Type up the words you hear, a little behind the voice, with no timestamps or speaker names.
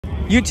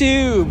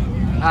YouTube.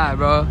 Alright,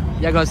 bro.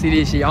 Y'all gonna see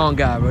this shit on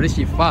God, bro. This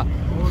shit fuck.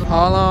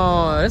 Hold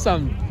on. There's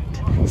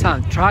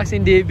some trucks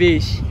in this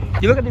bitch.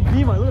 You look at the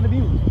beamer. Look at the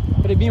beamer.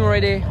 Put the beamer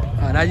right there.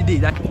 Now you did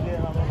that.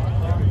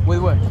 Wait,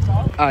 what?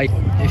 Alright,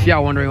 if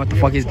y'all wondering what the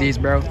fuck is this,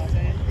 bro,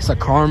 it's a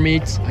car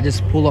meet. I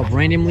just pull up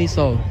randomly,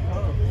 so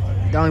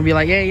don't be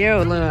like, hey,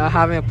 yo, look, I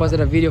haven't posted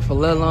a video for a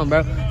little long,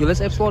 bro. Yo, let's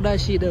explore that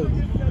shit, though.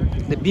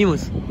 The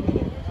beamers.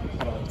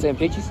 Taking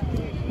pictures?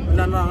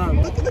 No.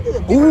 Look at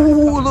the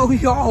ooh, look,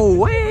 yo,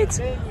 wait.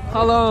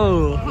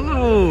 Hello.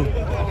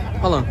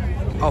 Hold on.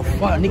 Oh,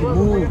 fuck, nigga,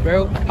 move,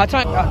 bro. I'm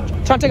trying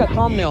to take a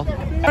thumbnail.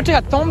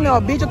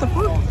 Bitch, what the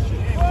fuck?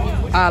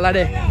 Ah, like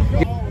that.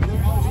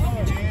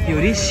 Yo,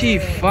 this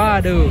shit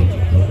fire, though.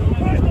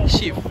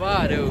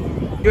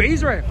 Yo,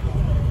 Israel,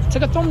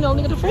 take a thumbnail,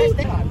 nigga, the fuck?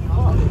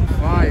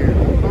 Fire.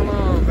 Hold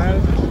on, bro.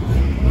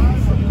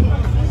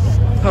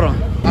 Hold on.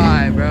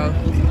 Alright, bro.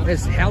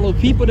 There's hello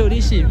people, though,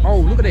 this shit. Oh,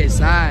 look at that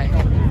side.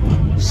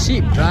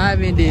 Shit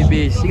driving this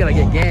bitch. She gotta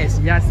get gas.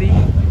 Y'all see?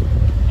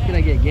 She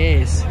gotta get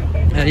gas.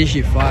 Nah, this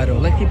shit fire, though.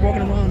 Let's keep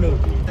walking around, though.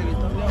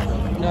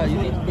 No, you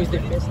need to push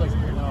their face like...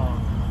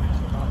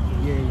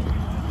 Yeah.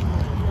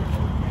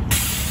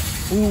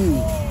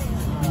 Ooh.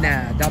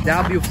 Nah,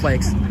 W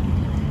flex.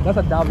 That's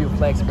a W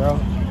flex, bro.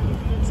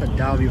 It's a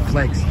W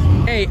flex.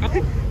 Hey,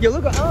 yo,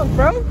 look at Unc,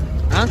 bro.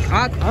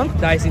 Unc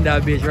dicing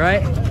that bitch,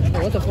 right?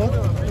 Yo, what the fuck?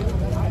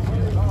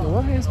 Yo,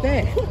 what is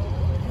that?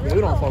 Yo,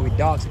 we don't fuck with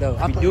dogs, though.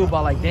 I do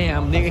about like,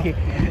 damn, nigga.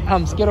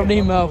 I'm scared of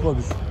these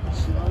motherfuckers.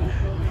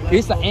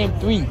 It's an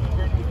M3.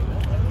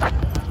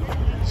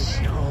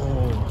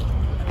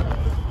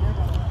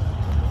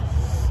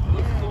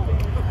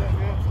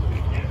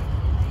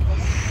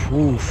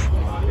 Oof.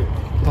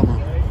 Come on.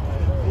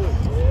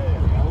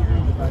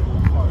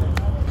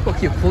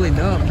 Fuck, you're pulling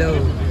up,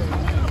 though.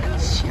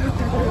 Shut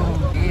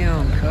up.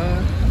 Damn,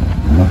 cuz.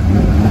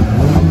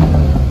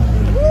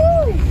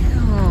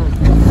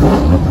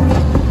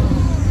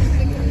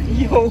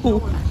 Yo,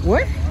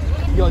 what?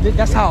 Yo,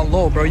 that's how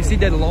low, bro. You see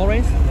that low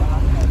race?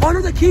 Oh,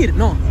 no, the kid.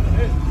 No,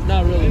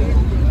 not really.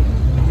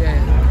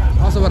 Yeah.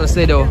 I was about to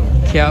say, though,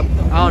 Cap,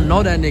 I don't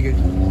know that nigga.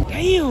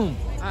 Damn.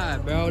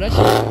 Alright, bro. That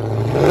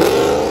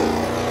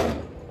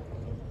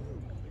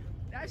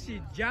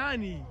shit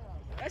Johnny.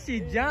 That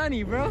shit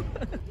Johnny, bro.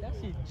 That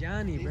shit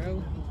Johnny,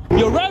 bro.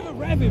 Yo, rev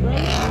it, bro.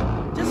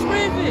 Just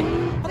rev it.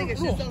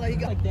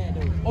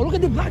 Oh, look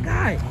at the black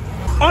guy.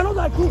 Oh, I know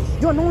that cool.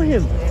 You know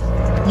him.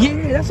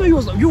 Yeah, that's what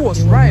you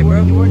was right,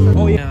 bro.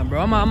 Oh yeah, bro.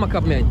 I'm gonna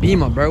cup me a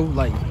Beamer, bro.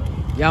 Like,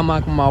 y'all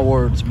mark my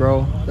words,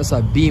 bro. That's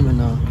a Beamer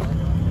now.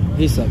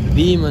 It's a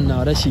Beamer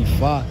now. That shit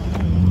fire.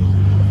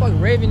 Fuck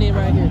raving it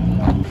right here.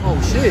 Oh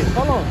shit.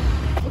 Hold on.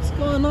 What's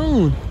going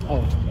on?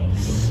 Oh,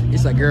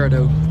 it's a girl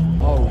though.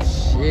 Oh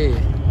shit.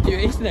 Yo,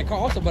 it's in that car.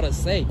 I was about to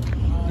say,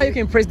 how you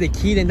can press the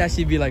key and that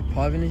shit be like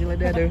popping and shit like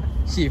that, dude?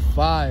 Shit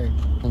fire.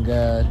 Oh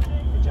god.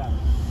 Good job.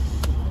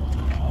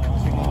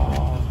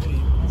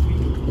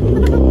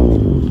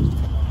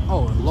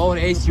 Oh,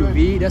 loaded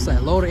SUV. That's a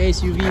loaded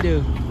SUV,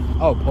 dude.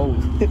 Oh,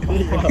 pose.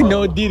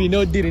 No diddy.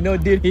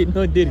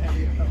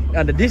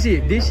 And this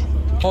shit.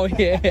 Oh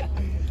yeah.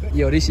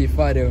 Yo, this shit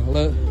fire, dude.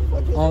 Look.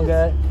 Oh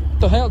god.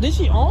 The hell, this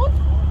shit on?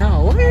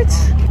 No, what?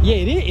 Yeah,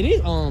 it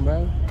is on,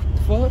 bro.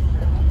 Fuck.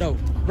 No,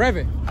 rev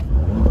it.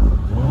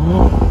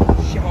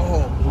 Yo.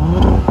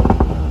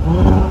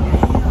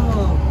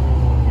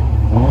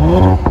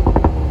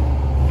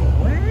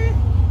 What?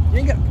 You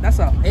ain't got, that's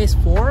a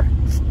S4?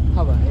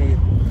 How about A?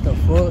 The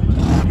fuck?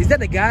 Is that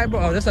the guy, bro?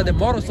 Oh, that's like the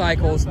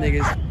motorcycles,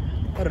 niggas.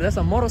 Oh, that's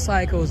a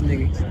motorcycles,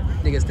 niggas.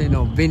 Niggas standing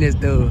on business,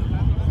 dude.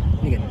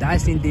 Nigga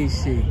dicing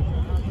this shit.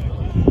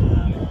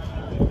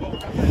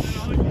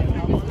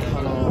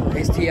 Hold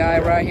on. STI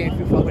right here. If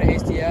you fuck with the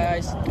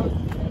STIs.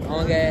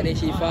 On God, that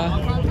shit fire.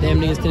 Damn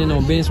niggas standing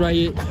on business right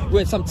here.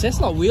 Wait, some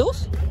Tesla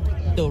wheels?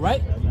 Though,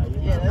 right?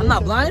 I'm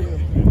not blind?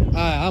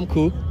 Alright, I'm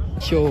cool.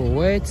 Yo,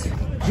 what?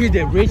 Here's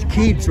the rich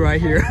kids right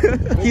here.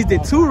 Here's the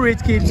two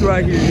rich kids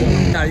right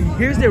here. Now,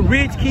 here's the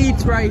rich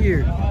kids right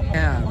here.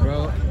 Yeah,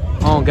 bro.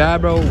 Oh,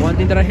 God, bro. One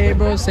thing that I hear,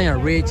 bro, saying a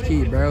rich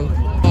kid, bro.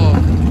 Oh.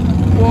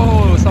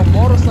 Whoa, some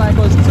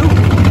motorcycles, too.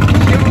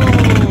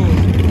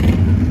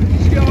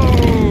 Yo.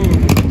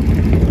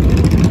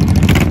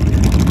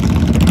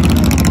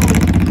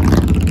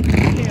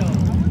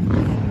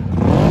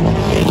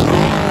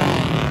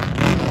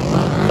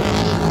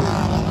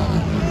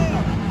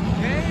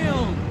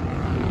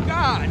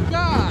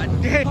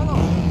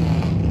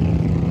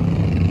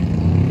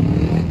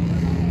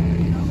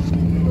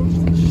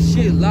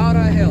 Shit loud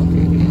as hell.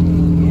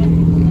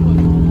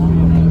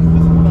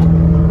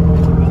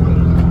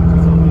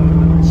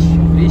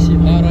 This shit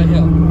loud as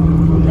hell.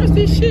 What's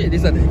this shit?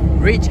 These are the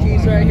rich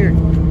kids right here.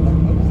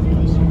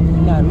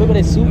 Nah, look at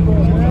this Super.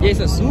 Yeah, it's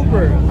a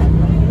Super.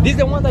 This is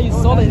the one that you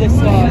saw in this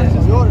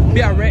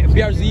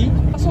BRZ.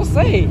 That's what I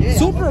say.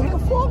 Super, what the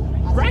fuck?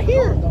 Right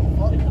here.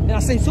 And I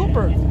say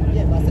Super.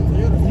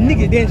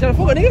 Nigga, then shut the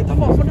fuck up, nigga.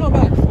 What the fuck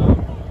about?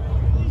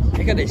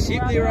 They got the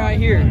Shipley right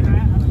here.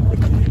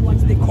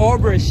 It's the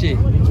Cobra shit.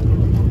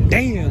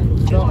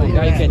 Damn. bro. Oh,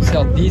 God, you can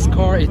sell this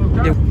car.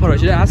 Hold on,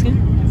 should I ask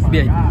him?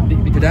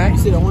 Could I? You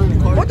said I wanted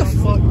the car. What the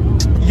fuck?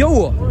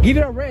 Yo, give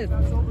it a rev.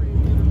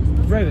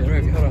 Rev it,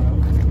 hold on.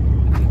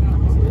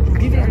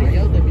 Give it a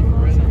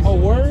rev. Oh,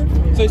 word?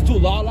 So it's too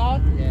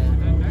loud? Yeah.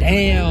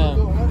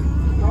 Damn.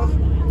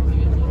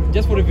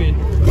 Just for the vid.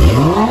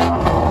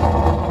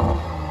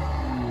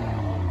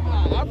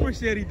 I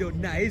appreciate it though.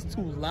 Nah, it's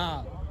too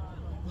loud.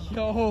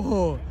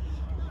 Yo,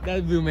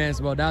 that'd be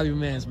man's, bro. That'd be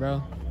man's,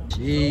 bro.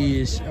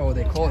 Jeez. Oh,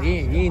 they call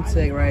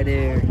intake right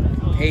there.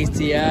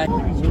 HTI.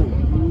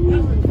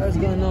 What's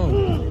going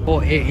on?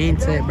 Oh,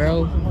 intake,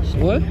 bro.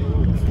 What?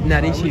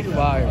 Nah, this shit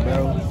fire,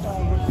 bro.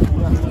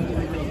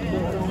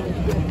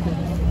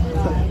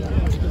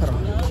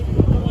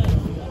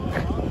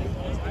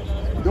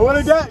 You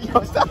wanna get?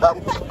 Yo, stop.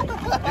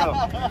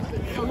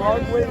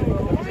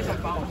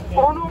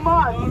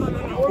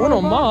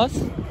 Uno Mars?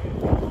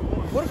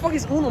 What the fuck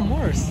is Uno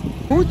Mars?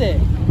 Who that?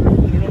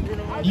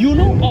 You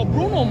know? Oh,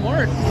 Bruno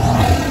Mars.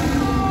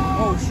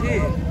 Oh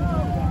shit.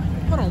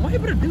 Hold on, what you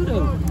better do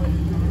though?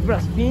 You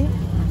better spin?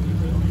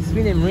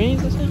 Spin them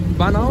rings or something?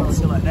 Bono?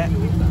 Something like that.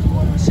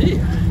 Shit.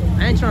 I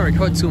ain't trying to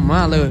record too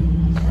much, look.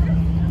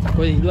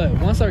 Wait, look,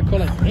 once I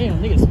record like,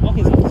 damn, niggas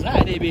smoking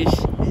outside that bitch.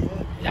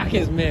 Y'all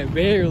can't man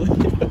barely.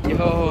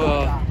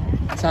 Yo,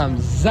 time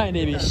zine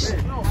that bitch.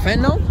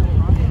 Fentanyl?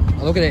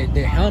 Oh, look at that,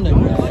 the Honda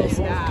guys.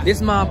 This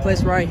is my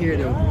place right here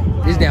though.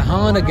 This is the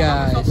Honda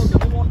guys.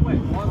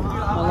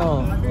 Hold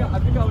on.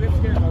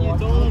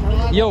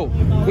 Yo,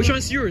 which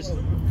one's yours?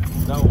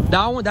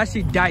 That one, that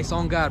shit dice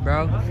on God,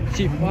 bro.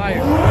 She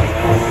fire.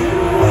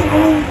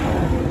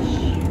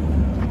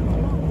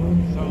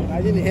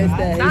 I didn't hit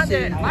that. Not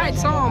that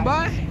lights on,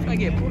 boy. I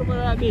get put up on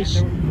that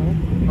bitch.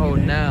 Oh,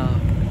 no.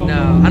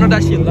 No, I know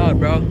that shit loud,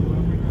 bro.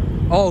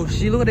 Oh,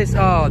 she look at this,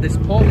 this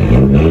pole.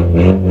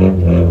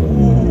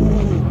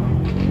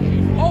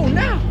 Oh,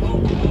 no.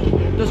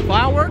 Those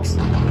fireworks?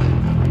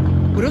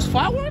 Were those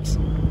fireworks?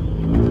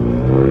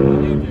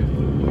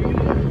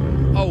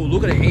 Oh,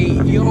 look at the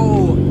A. Yo.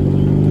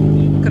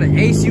 Look at the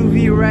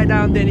SUV right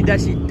down there.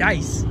 That shit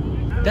dice.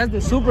 That's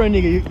the super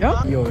nigga.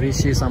 Yeah? Yo,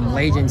 this shit some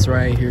legends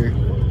right here.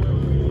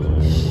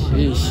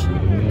 Sheesh.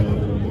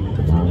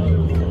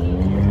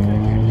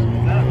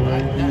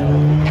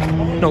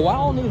 No, why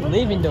all niggas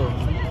living though?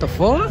 The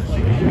fuck?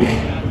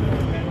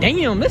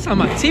 Damn, there's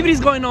some activities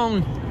going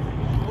on.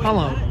 Hold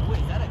on.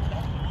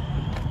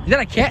 Is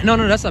that a cat? No,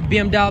 that's a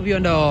BMW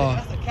and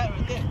That's a cat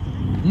right there.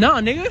 No,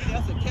 nigga.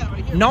 That's a cat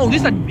right here. No,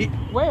 this a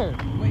where?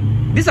 Wait.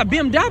 This a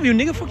BMW,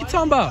 nigga. Fuck you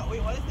talking about?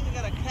 Wait, why this nigga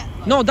got a cat?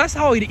 No, that's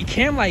how it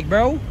came like,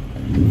 bro.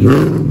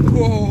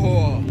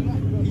 Whoa.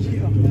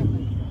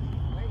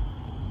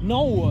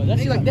 No, that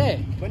shit like that.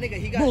 But nigga,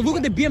 he got. Bro, look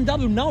at the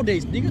BMW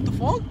nowadays, nigga. The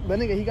fuck? But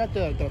nigga, he got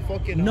the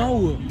fucking.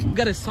 No,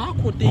 got a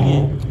soccer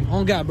thingy.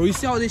 Oh God, bro, you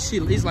see how this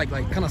shit is like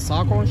kind of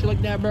soccer and shit like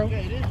that, bro? Yeah,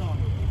 it is on.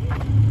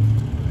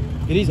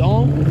 It is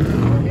on.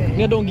 Yeah.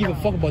 Nigga don't give a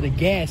fuck about the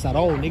gas at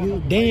all, nigga.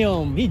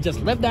 Damn, he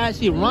just left that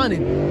shit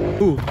running.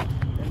 Ooh.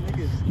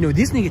 You know,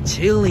 this nigga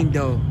chilling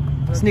though.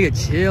 This nigga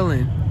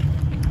chilling.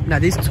 Nah,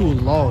 this too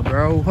low,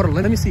 bro. Hold on,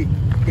 let me see.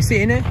 You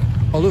see in there?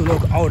 Oh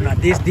look. Oh, nah,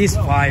 this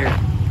fire.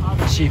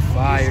 Shit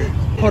fire.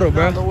 Hold on,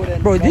 bro.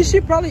 Bro, this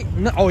shit probably.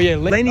 No, oh yeah,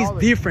 Lenny's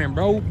different,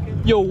 bro.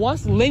 Yo,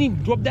 once Lenny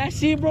dropped that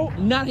shit, bro,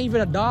 not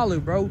even $1,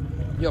 bro.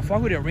 Yo,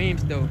 fuck with the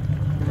rims though.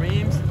 The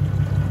rims.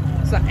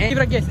 So, give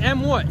it a guess.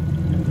 M what?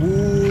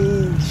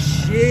 Ooh,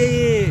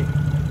 shit. You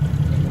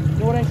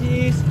know what that shit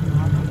is?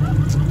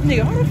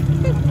 Nigga, how the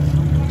fuck?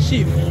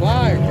 Shit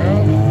fire,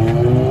 bro.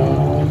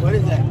 What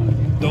is that?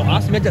 Don't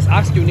ask me, just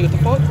ask you, nigga. What the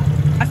fuck?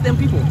 Ask them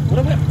people. What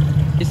up?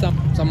 It's some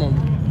What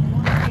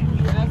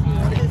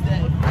is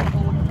that?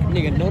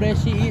 nigga know that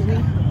shit is,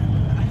 nigga.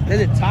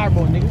 That's a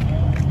turbo, nigga.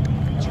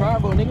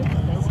 Turbo, nigga.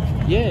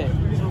 Yeah.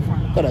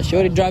 Got a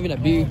shorty driving a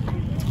big.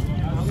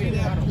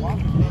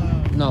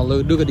 No,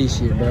 look at this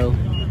shit, bro.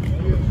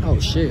 Oh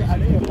shit.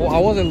 Oh, I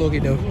wasn't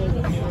looking though.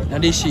 Now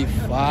this shit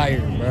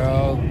fire,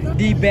 bro.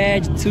 D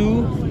badge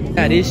too.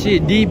 Now this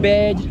shit D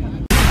badge.